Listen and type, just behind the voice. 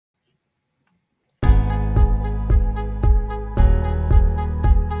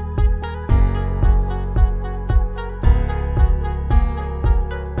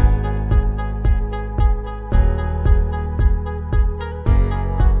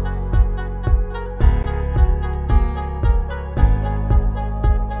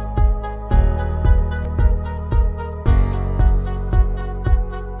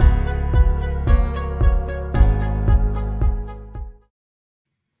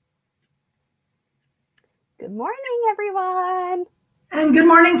Good morning, everyone. And good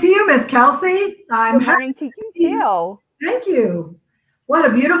morning to you, Miss Kelsey. Good morning to you too. Thank you. What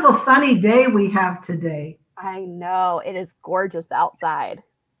a beautiful sunny day we have today. I know, it is gorgeous outside.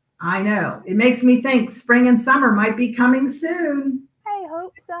 I know. It makes me think spring and summer might be coming soon. I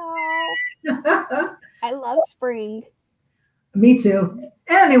hope so. I love spring. Me too.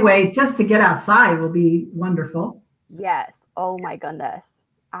 Anyway, just to get outside will be wonderful. Yes. Oh my goodness.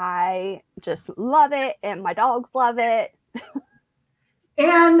 I just love it, and my dogs love it.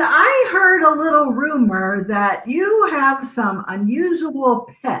 And I heard a little rumor that you have some unusual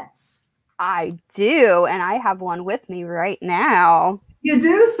pets. I do, and I have one with me right now. You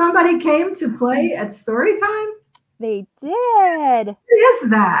do? Somebody came to play at story time? They did. Who is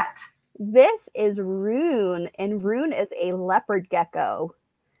that? This is Rune, and Rune is a leopard gecko.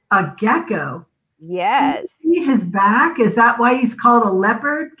 A gecko? Yes. Can you see his back? Is that why he's called a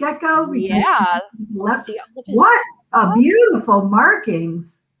leopard gecko? Because yeah. What a beautiful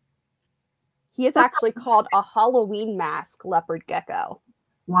markings. He is actually called a Halloween mask leopard gecko.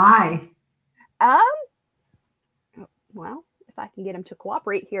 Why? Well, if I can get him to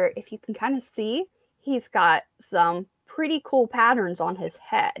cooperate here, if you can kind of see, he's got some pretty cool patterns on his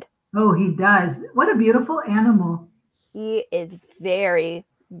head. Oh, he does. What a beautiful animal. He is very,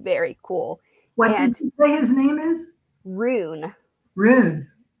 very cool. What did you say his name is? Rune. Rune.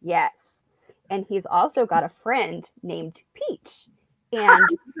 Yes. And he's also got a friend named Peach. And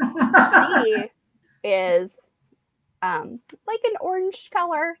she is like an orange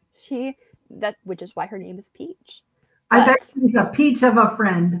color. Which is why her name is Peach. I bet she's a peach of a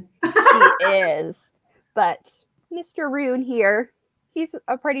friend. She is. But Mr. Rune here, he's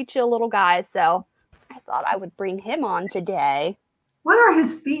a pretty chill little guy, so I thought I would bring him on today. What are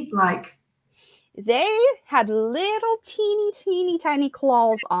his feet like? They have little teeny tiny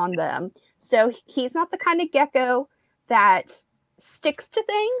claws on them. So he's not the kind of gecko that sticks to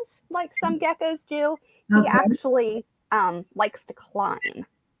things like some geckos do. Okay. He actually likes to climb.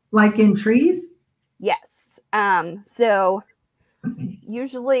 Like in trees? Yes. So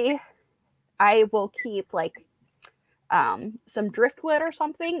usually I will keep like some driftwood or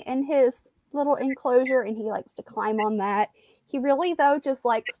something in his little enclosure, and he likes to climb on that. He really, though, just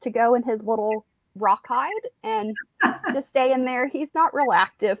likes to go in his little rock hide and just stay in there. He's not real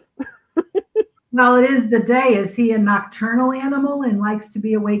active. Well, it is the day. Is he a nocturnal animal and likes to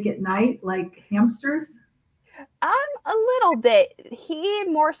be awake at night like hamsters? A little bit. He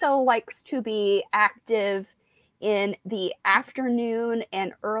more so likes to be active in the afternoon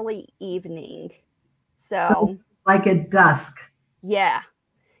and early evening. So like at dusk. Yeah.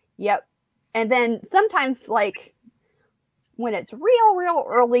 Yep. And then sometimes like when it's real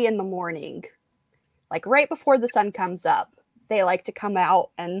early in the morning, like right before the sun comes up, they like to come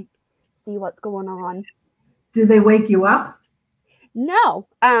out and see what's going on. Do they wake you up? No.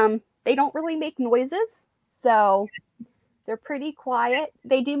 They don't really make noises. So they're pretty quiet.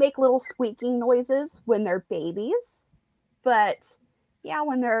 They do make little squeaking noises when they're babies. But yeah,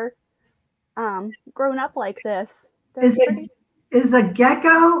 when they're grown up like this, is a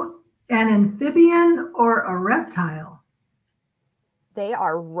gecko an amphibian or a reptile? They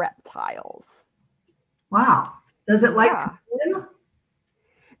are reptiles. Wow. Does it like to swim?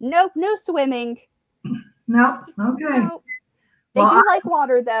 Nope, no swimming. Nope. Okay. Nope. They do like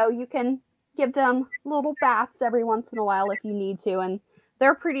water, though. You can give them little baths every once in a while if you need to, and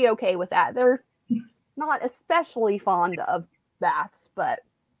they're pretty okay with that. They're not especially fond of baths, but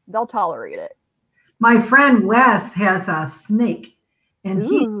they'll tolerate it. My friend Wes has a snake, and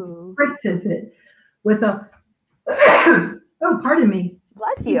he spritzes it with a oh, pardon me.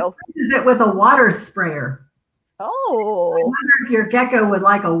 Bless you. He spritzes it with a water sprayer. Oh. I wonder if your gecko would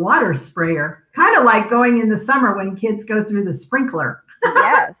like a water sprayer. Kind of like going in the summer when kids go through the sprinkler.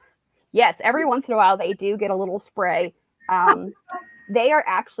 Yes. Yes. Every once in a while, they do get a little spray. They are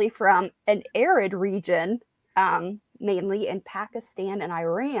actually from an arid region, mainly in Pakistan and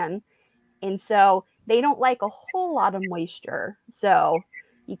Iran. And so they don't like a whole lot of moisture. So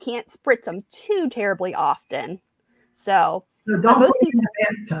you can't spritz them too terribly often. So don't put it in the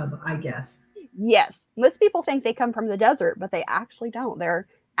bathtub, I guess. Yes. Most people think they come from the desert, but they actually don't. They're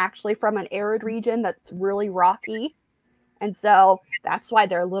actually from an arid region that's really rocky. And so that's why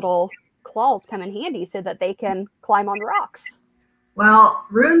their little claws come in handy so that they can climb on rocks. Well,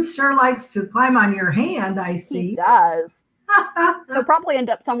 Rune sure likes to climb on your hand, I see. He does. He'll probably end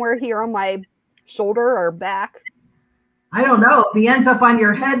up somewhere here on my shoulder or back. I don't know. If he ends up on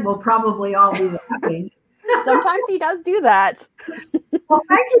your head, we'll probably all be laughing. Sometimes he does do that. Well,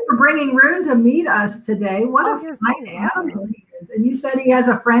 thank you for bringing Rune to meet us today. What a fine animal he is. And you said he has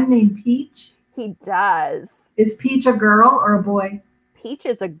a friend named Peach? He does. Is Peach a girl or a boy? Peach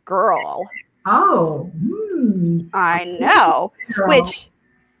is a girl. Oh, I know. girl. Which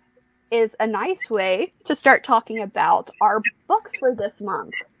is a nice way to start talking about our books for this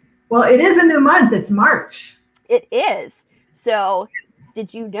month. Well, it is a new month. It's March. It is. So,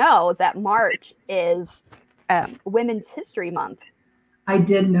 did you know that March is Women's History Month? I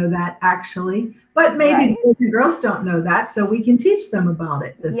did know that actually, but maybe Right? boys and girls don't know that, so we can teach them about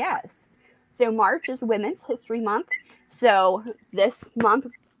it. Yes. So, March is Women's History Month. So, this month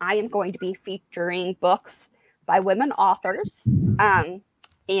I am going to be featuring books by women authors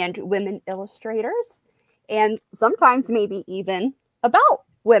and women illustrators, and sometimes maybe even about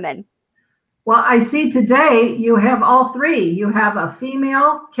women. Well, I see today you have all three. You have a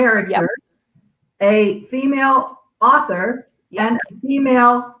female character, a female author, and a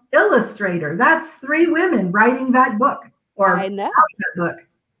female illustrator. That's three women writing that book or I know. that book.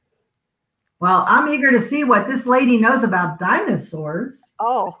 Well, I'm eager to see what this lady knows about dinosaurs.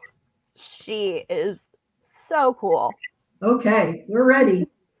 Oh, she is so cool. Okay, we're ready.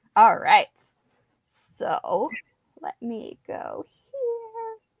 All right. So let me go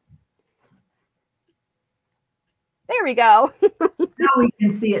here. There we go. Now we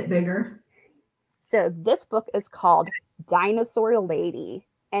can see it bigger. So this book is called Dinosaur Lady,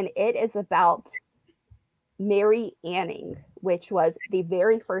 and it is about Mary Anning, which was the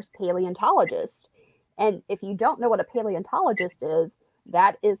very first paleontologist. And if you don't know what a paleontologist is,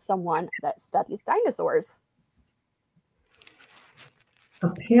 that is someone that studies dinosaurs. A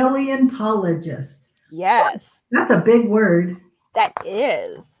paleontologist. Yes. That's a big word. That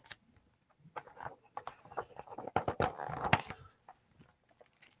is.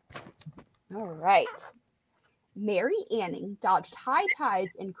 All right. Mary Anning dodged high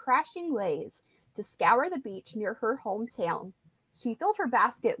tides and crashing waves to scour the beach near her hometown. She filled her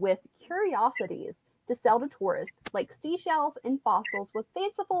basket with curiosities to sell to tourists, like seashells and fossils with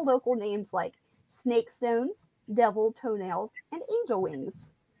fanciful local names like snake stones, devil toenails, and angel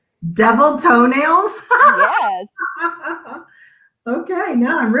wings. Devil toenails? Yes. Okay,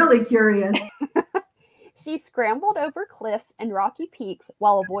 now I'm really curious. She scrambled over cliffs and rocky peaks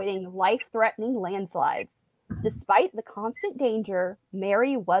while avoiding life-threatening landslides. Despite the constant danger,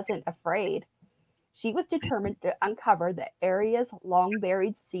 Mary wasn't afraid. She was determined to uncover the area's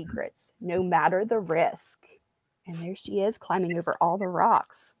long-buried secrets, no matter the risk. And there she is, climbing over all the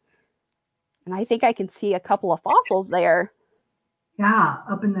rocks. And I think I can see a couple of fossils there. Yeah,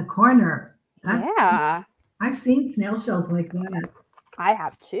 up in the corner. Yeah. I've seen snail shells like that. I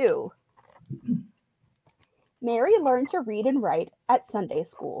have too. Mary learned to read and write at Sunday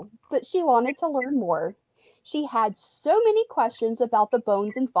school, but she wanted to learn more. She had so many questions about the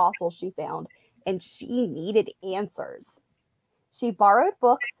bones and fossils she found, and she needed answers. She borrowed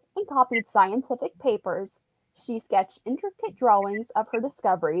books and copied scientific papers. She sketched intricate drawings of her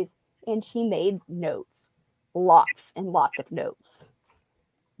discoveries, and she made notes. Lots and lots of notes.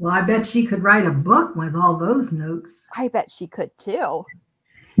 Well, I bet she could write a book with all those notes. I bet she could too.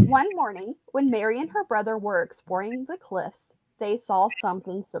 One morning, when Mary and her brother were exploring the cliffs, they saw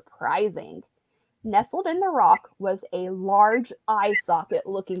something surprising. Nestled in the rock was a large eye socket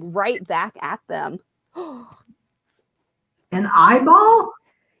looking right back at them. An eyeball?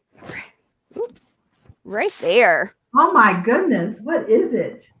 Oops. Right there. Oh my goodness, what is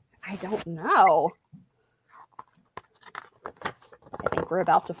it? I don't know. I think we're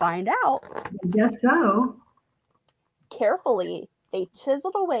about to find out. I guess so. Carefully, they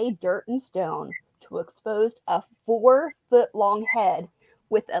chiseled away dirt and stone to expose a 4-foot-long head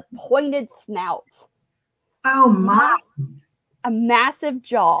with a pointed snout. Oh my. A massive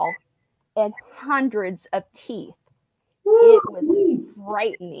jaw and hundreds of teeth. It was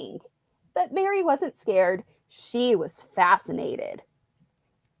frightening. But Mary wasn't scared. She was fascinated.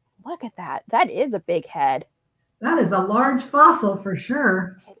 Look at that. That is a big head. That is a large fossil for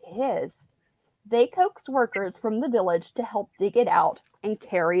sure. It is. They coaxed workers from the village to help dig it out and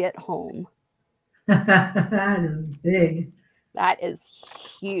carry it home. That is big. That is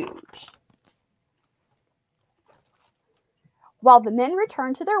huge. While the men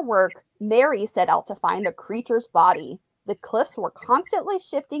returned to their work, Mary set out to find the creature's body. The cliffs were constantly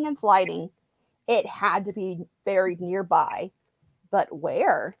shifting and sliding. It had to be buried nearby. But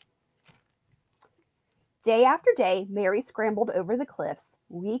where? Day after day, Mary scrambled over the cliffs.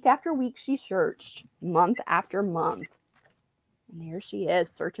 Week after week, she searched. Month after month. And there she is,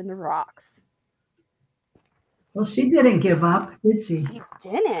 searching the rocks. Well, she didn't give up, did she? She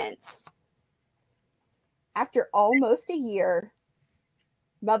didn't. After almost a year,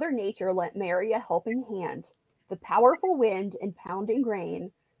 Mother Nature lent Mary a helping hand. The powerful wind and pounding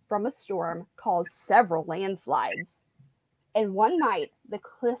rain from a storm caused several landslides. And one night, the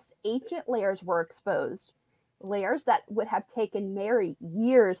cliff's ancient layers were exposed, layers that would have taken Mary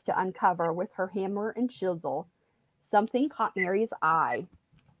years to uncover with her hammer and chisel. Something caught Mary's eye.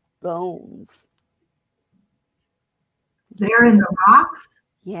 Bones. They're in the rocks?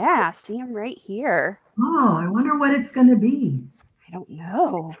 Yeah, see them right here. Oh, I wonder what it's going to be. I don't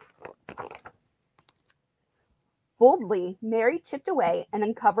know. Boldly, Mary chipped away and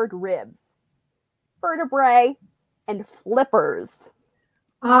uncovered ribs, vertebrae, and flippers.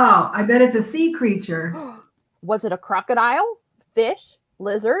 Oh, I bet it's a sea creature. Was it a crocodile, fish,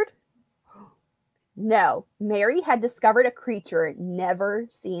 lizard? No, Mary had discovered a creature never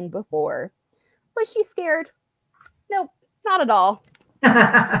seen before. Was she scared? Nope, not at all.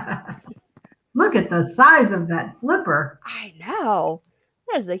 Look at the size of that flipper. I know.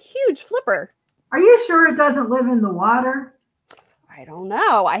 That is a huge flipper. Are you sure it doesn't live in the water? I don't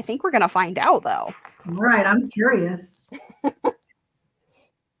know. I think we're going to find out, though. All right, I'm curious.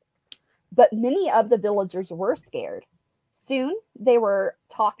 But many of the villagers were scared. Soon, they were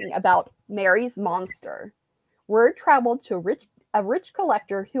talking about Mary's monster. Word traveled to a rich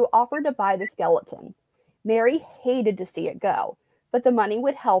collector who offered to buy the skeleton. Mary hated to see it go, but the money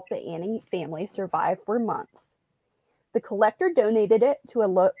would help the Anning family survive for months. The collector donated it to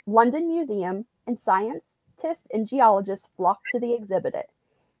a London museum, and scientists and geologists flocked to the exhibit.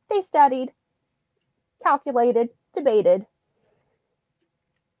 They studied, calculated, debated.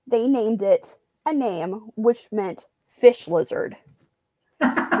 They named it a name which meant fish lizard.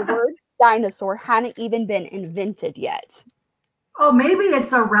 The word dinosaur hadn't even been invented yet. Oh, maybe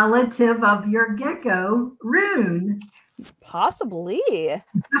it's a relative of your gecko, Rune. Possibly.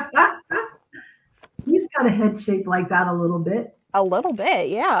 He's got a head shape like that a little bit. A little bit,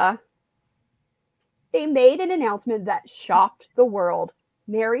 yeah. They made an announcement that shocked the world.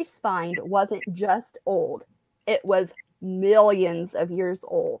 Mary's find wasn't just old. It was millions of years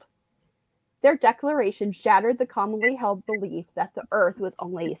old. Their declaration shattered the commonly held belief that the Earth was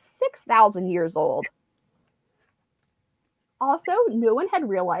only 6,000 years old. Also, no one had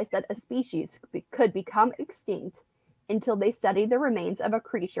realized that a species could become extinct until they studied the remains of a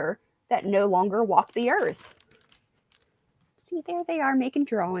creature that no longer walked the earth. See, there they are making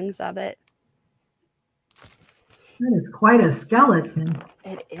drawings of it. That is quite a skeleton.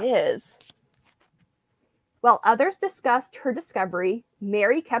 It is. While others discussed her discovery,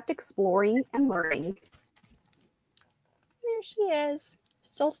 Mary kept exploring and learning. There she is,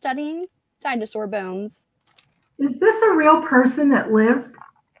 still studying dinosaur bones. Is this a real person that lived?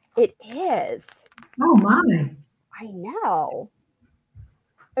 It is. Oh, my. I know.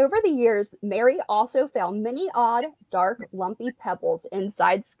 Over the years, Mary also found many odd, dark, lumpy pebbles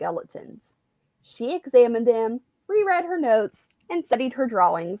inside skeletons. She examined them, reread her notes, and studied her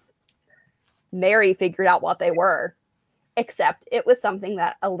drawings. Mary figured out what they were, except it was something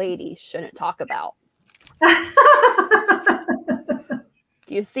that a lady shouldn't talk about.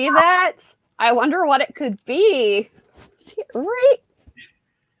 Do you see that? I wonder what it could be. See it right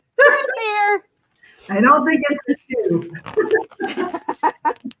there. I don't think it's a shoe.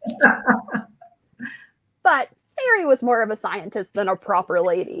 But Mary was more of a scientist than a proper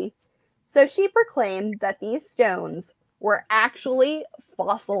lady. So she proclaimed that these stones were actually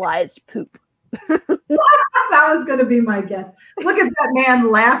fossilized poop. That was going to be my guess. Look at that man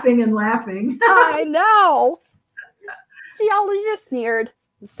laughing and laughing. I know. Geologists sneered.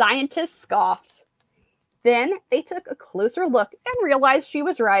 Scientists scoffed. Then they took a closer look and realized she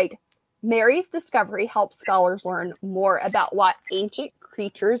was right. Mary's discovery helped scholars learn more about what ancient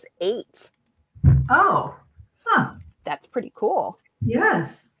creatures ate. Oh, huh. That's pretty cool.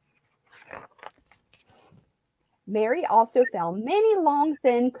 Yes. Mary also found many long,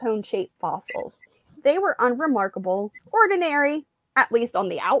 thin, cone-shaped fossils. They were unremarkable, ordinary, at least on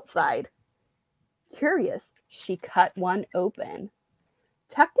the outside. Curious, she cut one open.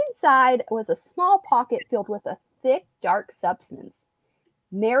 Tucked inside was a small pocket filled with a thick, dark substance.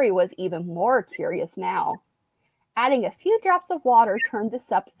 Mary was even more curious now. Adding a few drops of water turned the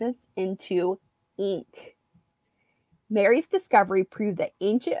substance into ink. Mary's discovery proved that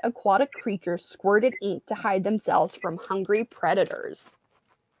ancient aquatic creatures squirted ink to hide themselves from hungry predators.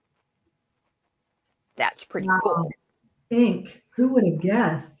 That's pretty cool. Ink. Who would have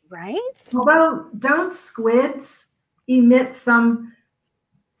guessed? Right? Although, don't squids emit some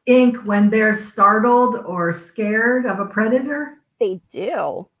ink when they're startled or scared of a predator? They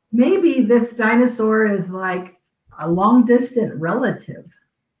do. Maybe this dinosaur is like a long distant relative.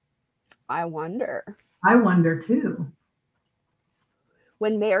 I wonder. I wonder too.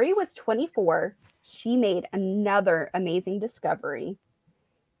 When Mary was 24, she made another amazing discovery.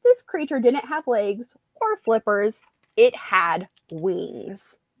 This creature didn't have legs or flippers. It had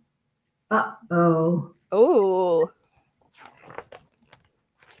wings. Uh-oh. Oh.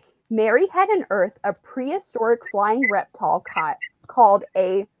 Mary had unearthed a prehistoric flying reptile called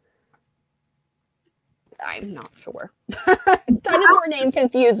a... I'm not sure. Dinosaur name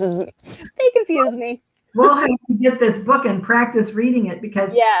confuses me. They confuse me. We'll have to get this book and practice reading it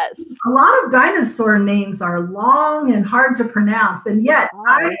because Yes. a lot of dinosaur names are long and hard to pronounce. And yet,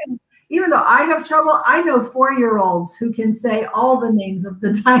 even though I have trouble, I know 4-year-olds who can say all the names of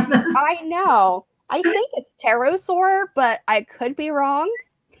the dinosaurs. I know. I think it's pterosaur, but I could be wrong.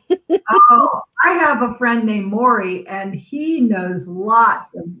 Oh, I have a friend named Maury, and he knows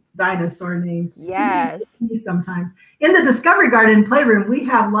lots of dinosaur names. Yes. Sometimes in the Discovery Garden playroom, we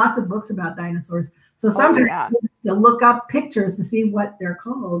have lots of books about dinosaurs. So sometimes you have to look up pictures to see what they're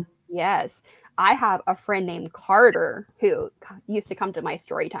called. Yes. I have a friend named Carter who used to come to my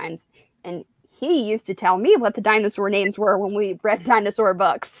story times, and he used to tell me what the dinosaur names were when we read dinosaur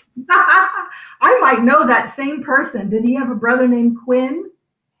books. I might know that same person. Did he have a brother named Quinn?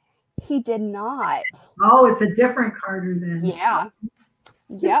 He did not. Oh, it's a different Carter then. Yeah.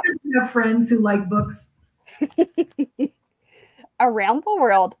 Yep. We have friends who like books. Around the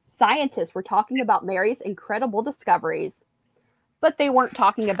world, scientists were talking about Mary's incredible discoveries, but they weren't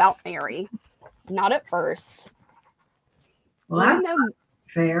talking about Mary. Not at first. Well, that's not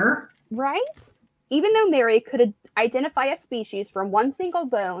fair. Right? Even though Mary could identify a species from one single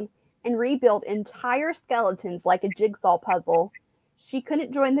bone and rebuild entire skeletons like a jigsaw puzzle, she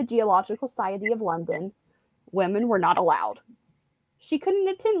couldn't join the Geological Society of London. Women were not allowed. She couldn't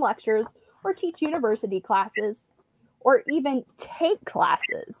attend lectures or teach university classes or even take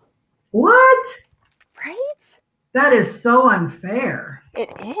classes. What? Right? That is so unfair. It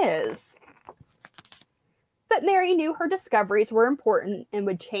is. But Mary knew her discoveries were important and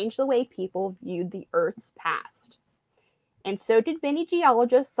would change the way people viewed the Earth's past. And so did many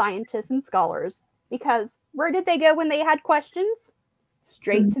geologists, scientists, and scholars, because where did they go when they had questions?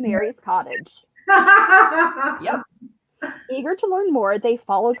 Straight to Mary's cottage. Yep. Eager to learn more, they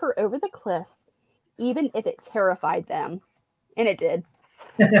followed her over the cliffs, even if it terrified them. And it did.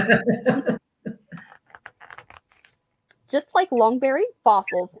 Just like long-buried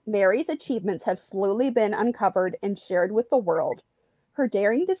fossils, Mary's achievements have slowly been uncovered and shared with the world. Her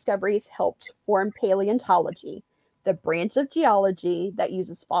daring discoveries helped form paleontology, the branch of geology that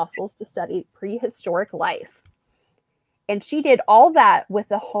uses fossils to study prehistoric life. And she did all that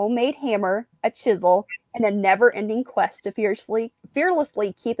with a homemade hammer, a chisel, and a never-ending quest to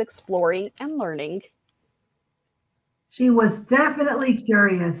fearlessly keep exploring and learning. She was definitely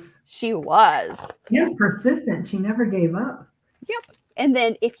curious. She was. And persistent. She never gave up. Yep. And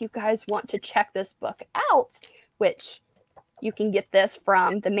then if you guys want to check this book out, which you can get this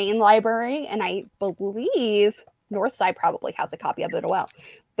from the main library, and I believe Northside probably has a copy of it as well.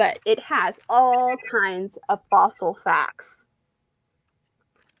 But it has all kinds of fossil facts.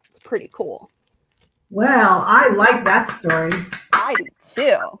 It's pretty cool. Well, I like that story. I do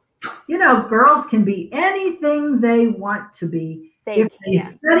too. You know, girls can be anything they want to be. If they can.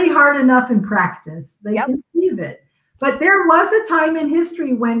 study hard enough and practice, they can achieve it. But there was a time in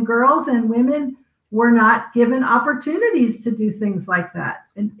history when girls and women were not given opportunities to do things like that.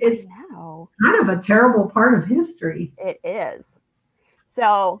 And it's kind of a terrible part of history. It is.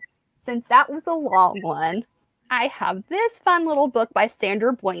 So, since that was a long one, I have this fun little book by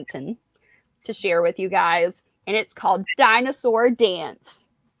Sandra Boynton to share with you guys, and it's called Dinosaur Dance.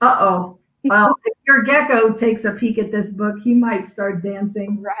 Uh-oh. Well, if your gecko takes a peek at this book, he might start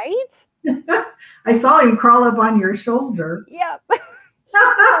dancing. Right? I saw him crawl up on your shoulder. Yep. It's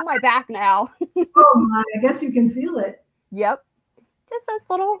on my back now. Oh my, I guess you can feel it. Yep. Just those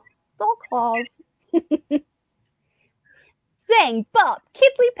little claws. Zang, bop,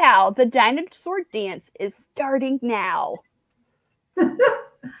 kipply pow, the dinosaur dance is starting now.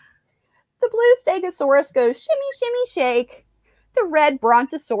 The blue stegosaurus goes shimmy, shimmy, shake. The red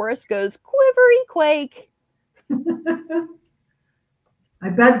brontosaurus goes quivery, quake. I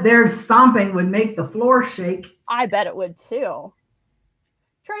bet their stomping would make the floor shake. I bet it would too.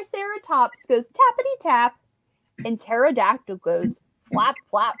 Triceratops goes tappity tap, and pterodactyl goes flap,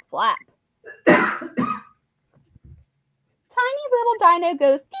 flap, flap. Tiny little dino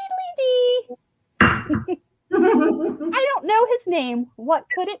goes deedly dee. I don't know his name. What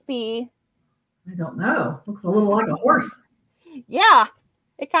could it be? I don't know. Looks a little like a horse. Yeah,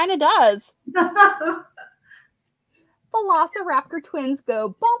 it kind of does. Velociraptor twins go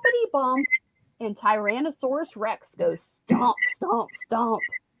bumpity bump, and Tyrannosaurus Rex goes stomp, stomp, stomp.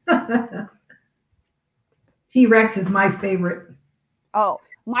 T-Rex is my favorite. Oh,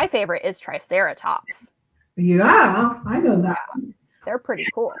 My favorite is Triceratops. Yeah, I know that. Yeah, they're pretty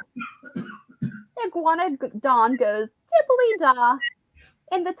cool. Iguanodon goes dibbly-da,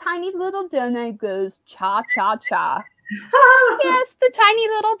 and the tiny little dino goes cha-cha-cha. Yes, the tiny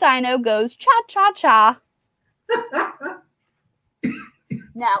little dino goes cha-cha-cha.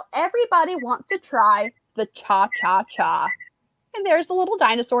 Now, everybody wants to try the cha-cha-cha. And there's a little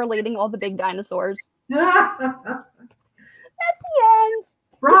dinosaur leading all the big dinosaurs. That's the end.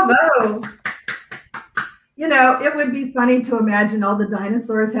 Bravo. You know, it would be funny to imagine all the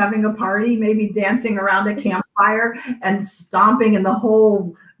dinosaurs having a party, maybe dancing around a campfire and stomping, and the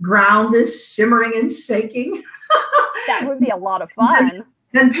whole ground is shimmering and shaking. That would be a lot of fun.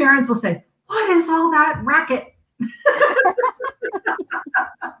 Then parents will say, "What is all that racket?"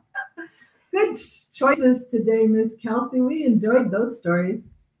 Good choices today, Miss Kelsey. We enjoyed those stories.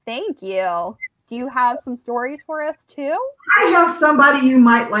 Thank you. Do you have some stories for us too? I have somebody you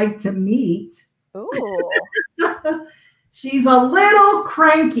might like to meet. Ooh. She's a little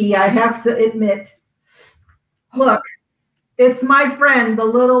cranky, I have to admit. Look, it's my friend, the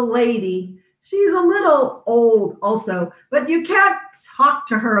little lady. She's a little old also, but you can't talk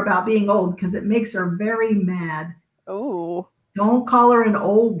to her about being old because it makes her very mad. Ooh. Don't call her an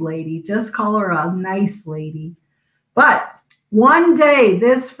old lady. Just call her a nice lady. But one day,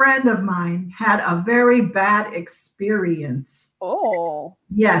 this friend of mine had a very bad experience. Oh.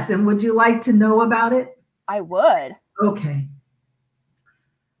 Yes, and would you like to know about it? I would. Okay.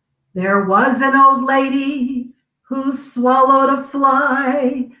 There was an old lady who swallowed a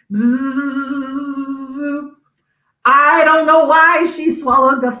fly. Bzzz. I don't know why she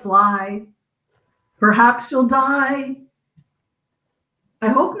swallowed the fly. Perhaps she'll die. I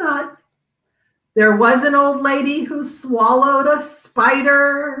hope not. There was an old lady who swallowed a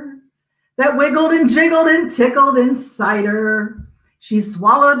spider that wiggled and jiggled and tickled inside her. She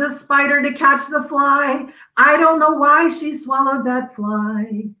swallowed the spider to catch the fly. I don't know why she swallowed that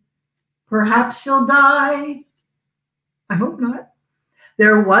fly. Perhaps she'll die. I hope not.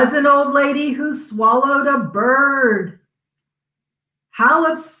 There was an old lady who swallowed a bird.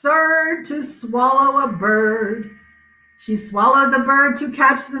 How absurd to swallow a bird. She swallowed the bird to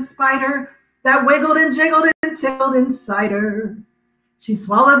catch the spider that wiggled and jiggled and tickled inside her. She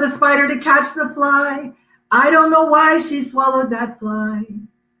swallowed the spider to catch the fly. I don't know why she swallowed that fly.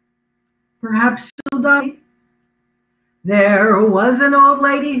 Perhaps she'll die. There was an old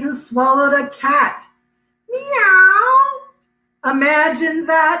lady who swallowed a cat. Meow. Imagine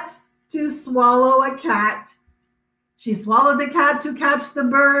that, to swallow a cat. She swallowed the cat to catch the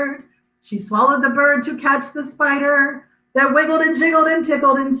bird. She swallowed the bird to catch the spider that wiggled and jiggled and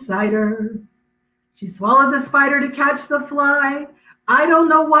tickled inside her. She swallowed the spider to catch the fly. I don't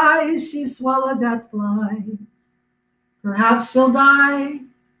know why she swallowed that fly. Perhaps she'll die.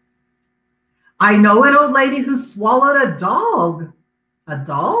 I know an old lady who swallowed a dog. A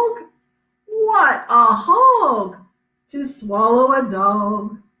dog? What a hog to swallow a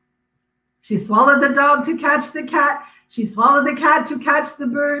dog. She swallowed the dog to catch the cat. She swallowed the cat to catch the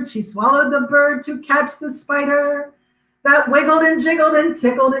bird. She swallowed the bird to catch the spider that wiggled and jiggled and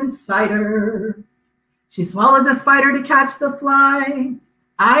tickled inside her. She swallowed the spider to catch the fly.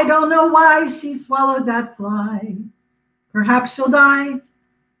 I don't know why she swallowed that fly. Perhaps she'll die.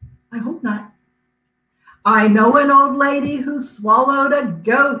 I hope not. I know an old lady who swallowed a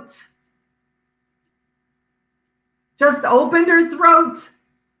goat. Just opened her throat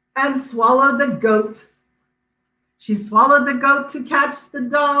and swallowed the goat. She swallowed the goat to catch the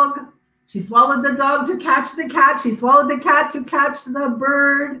dog. She swallowed the dog to catch the cat. She swallowed the cat to catch the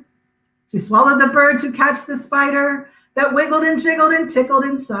bird. She swallowed the bird to catch the spider that wiggled and jiggled and tickled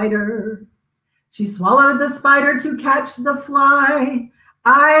inside her. She swallowed the spider to catch the fly.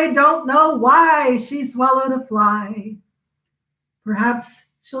 I don't know why she swallowed a fly. Perhaps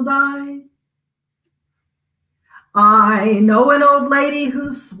she'll die. I know an old lady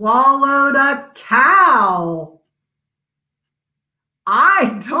who swallowed a cow.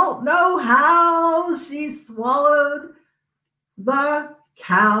 I don't know how she swallowed the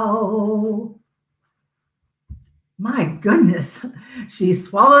cow. My goodness. She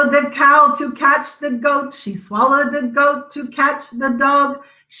swallowed the cow to catch the goat. She swallowed the goat to catch the dog.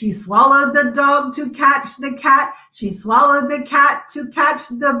 She swallowed the dog to catch the cat. She swallowed the cat to catch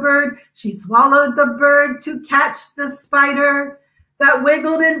the bird. She swallowed the bird to catch the spider that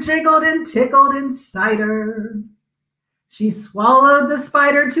wiggled and jiggled and tickled inside her. She swallowed the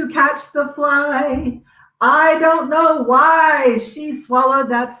spider to catch the fly. I don't know why she swallowed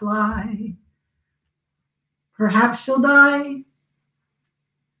that fly. Perhaps she'll die.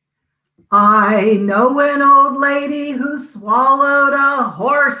 I know an old lady who swallowed a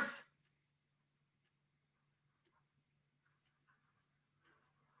horse.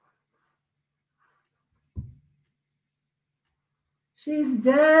 She's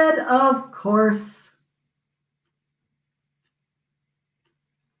dead, of course.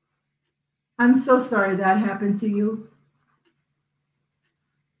 I'm so sorry that happened to you.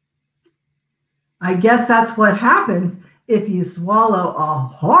 I guess that's what happens if you swallow a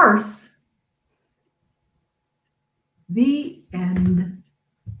horse. The end.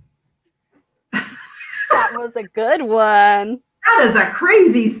 That was a good one. That is a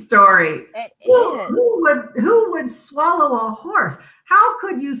crazy story. It is. Who would swallow a horse? How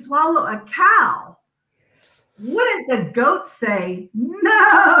could you swallow a cow? Wouldn't the goat say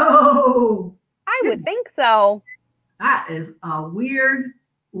no? I would think so. That is a weird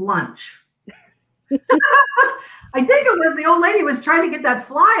lunch. I think it was the old lady was trying to get that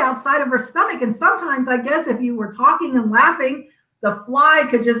fly outside of her stomach. And sometimes I guess if you were talking and laughing, the fly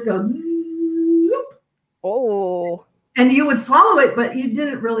could just go zoop. Oh. And you would swallow it, but you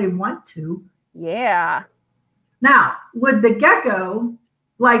didn't really want to. Yeah. Now, would the gecko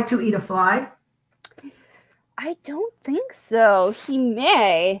like to eat a fly? I don't think so. He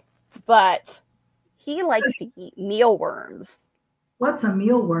may, but he likes to eat mealworms. What's a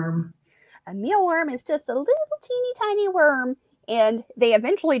mealworm? A mealworm is just a little teeny tiny worm, and they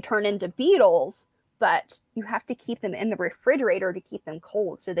eventually turn into beetles, but you have to keep them in the refrigerator to keep them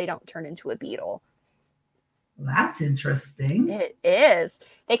cold so they don't turn into a beetle. That's interesting. It is.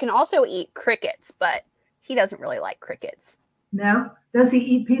 They can also eat crickets, but he doesn't really like crickets. No? Does he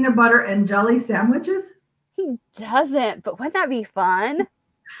eat peanut butter and jelly sandwiches? He doesn't, but wouldn't that be fun?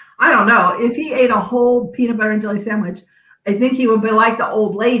 I don't know. If he ate a whole peanut butter and jelly sandwich, I think he would be like the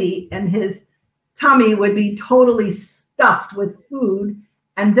old lady and his tummy would be totally stuffed with food.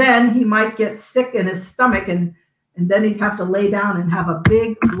 And then he might get sick in his stomach and then he'd have to lay down and have a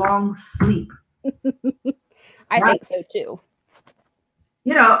big, long sleep. I think so too.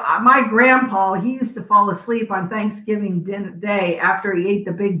 You know, my grandpa, he used to fall asleep on Thanksgiving Day after he ate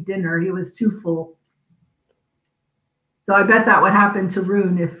the big dinner. He was too full. So I bet that would happen to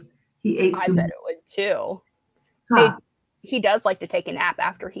Rune if he ate too much. I bet it would too. Huh. He does like to take a nap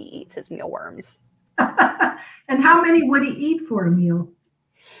after he eats his mealworms. And how many would he eat for a meal?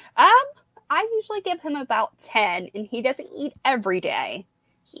 I usually give him about 10, and he doesn't eat every day.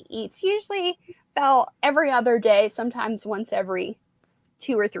 He eats usually about every other day, sometimes once every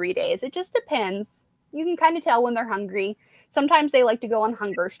 2 or 3 days. It just depends. You can kind of tell when they're hungry. Sometimes they like to go on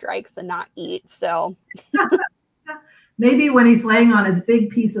hunger strikes and not eat, so. Maybe when he's laying on his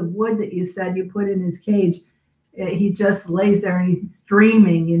big piece of wood that you said you put in his cage, he just lays there and he's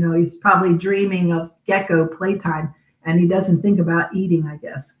dreaming. You know, he's probably dreaming of gecko playtime, and he doesn't think about eating, I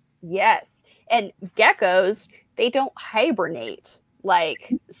guess. Yes. And geckos, they don't hibernate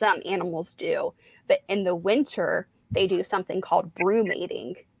like some animals do. But in the winter, they do something called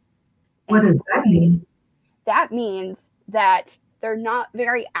brumating. What does that mean? That means that they're not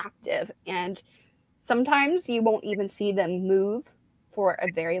very active. And sometimes you won't even see them move for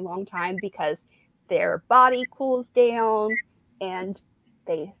a very long time because their body cools down and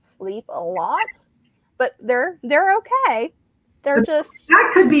they sleep a lot. But they're okay. They're just...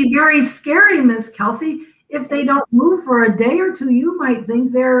 That could be very scary, Miss Kelsey. If they don't move for a day or two, you might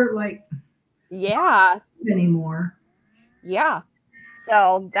think they're like... Yeah. Anymore. Yeah.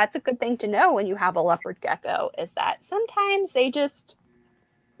 So that's a good thing to know when you have a leopard gecko, is that sometimes they're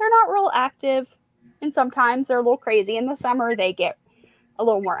not real active, and sometimes they're a little crazy. In the summer, they get a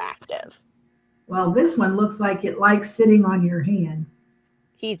little more active. Well, this one looks like it likes sitting on your hand.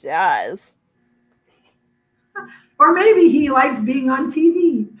 He does. Or maybe he likes being on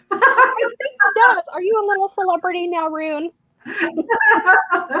TV. I think he does. Are you a little celebrity now, Rune?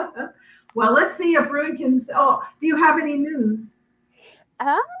 Well, let's see if Rune can... Oh, do you have any news?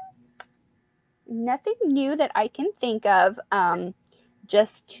 Nothing new that I can think of.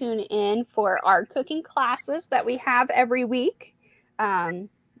 Just tune in for our cooking classes that we have every week.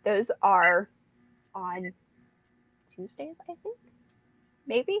 Those are on Tuesdays, I think.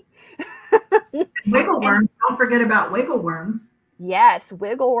 Maybe. Wiggle worms. Don't forget about wiggle worms. Yes,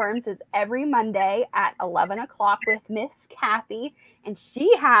 Wiggle Worms is every Monday at 11 o'clock with Miss Kathy. And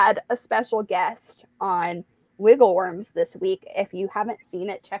she had a special guest on Wiggle Worms this week. If you haven't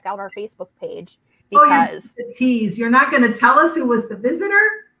seen it, check out our Facebook page. Because you're the tease. You're not going to tell us who was the visitor?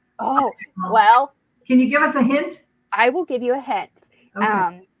 Oh, well. Can you give us a hint? I will give you a hint.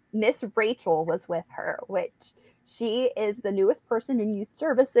 Okay. Miss Rachel was with her, which she is the newest person in youth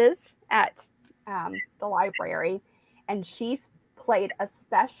services at the library. And she's played a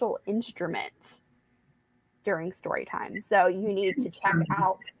special instrument during story time. So you need to check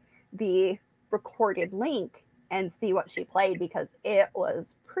out the recorded link and see what she played because it was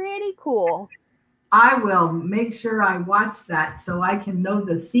pretty cool. I will make sure I watch that so I can know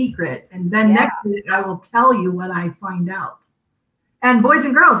the secret. And then next week I will tell you what I find out. And boys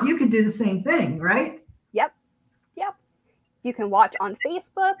and girls, you could do the same thing, right? Yep. Yep. You can watch on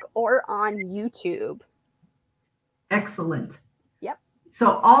Facebook or on YouTube. Excellent. Yep.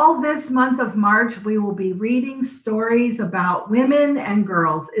 So all this month of March, we will be reading stories about women and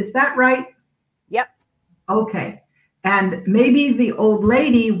girls. Is that right? Yep. Okay. And maybe the old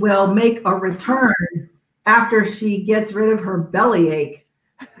lady will make a return after she gets rid of her bellyache.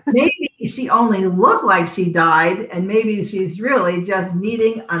 Maybe she only looked like she died, and maybe she's really just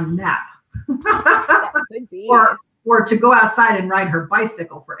needing a nap. That could be. Or to go outside and ride her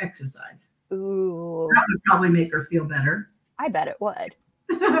bicycle for exercise. Ooh. That would probably make her feel better. I bet it would.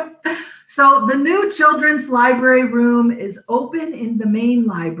 So the new children's library room is open in the main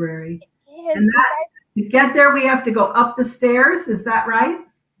library. It is. And to get there, we have to go up the stairs. Is that right?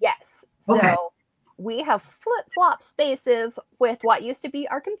 Yes. Okay. So we have flip-flop spaces with what used to be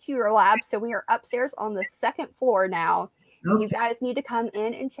our computer lab. So we are upstairs on the second floor now. Okay. You guys need to come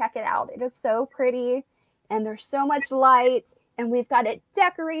in and check it out. It is so pretty and there's so much light and we've got it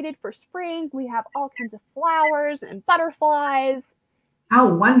decorated for spring. We have all kinds of flowers and butterflies. How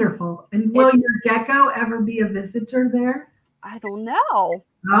wonderful. And will your gecko ever be a visitor there? I don't know.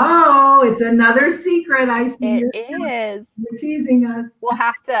 Oh, it's another secret. I see. It is. You're teasing us. We'll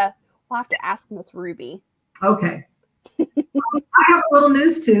have to ask Miss Ruby. Okay. I have a little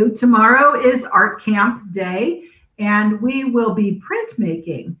news too. Tomorrow is art camp day, and we will be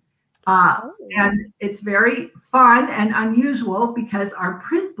printmaking. And it's very fun and unusual because our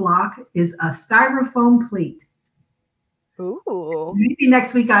print block is a styrofoam plate. Ooh. Maybe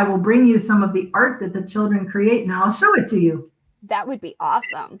next week I will bring you some of the art that the children create, and I'll show it to you. That would be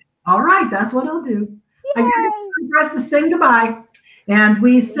awesome. All right, that's what I'll do. Yay. I got for us to sing goodbye. And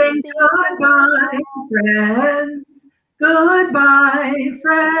we sing goodbye, friends. Goodbye,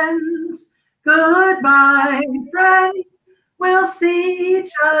 friends. Goodbye, friends. We'll see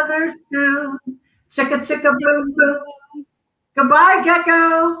each other soon. Chicka, chicka, boom, boom. Goodbye,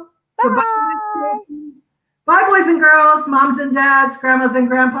 gecko. Bye. Goodbye. Bye, boys and girls, moms and dads, grandmas and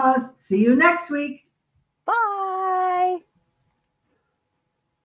grandpas. See you next week.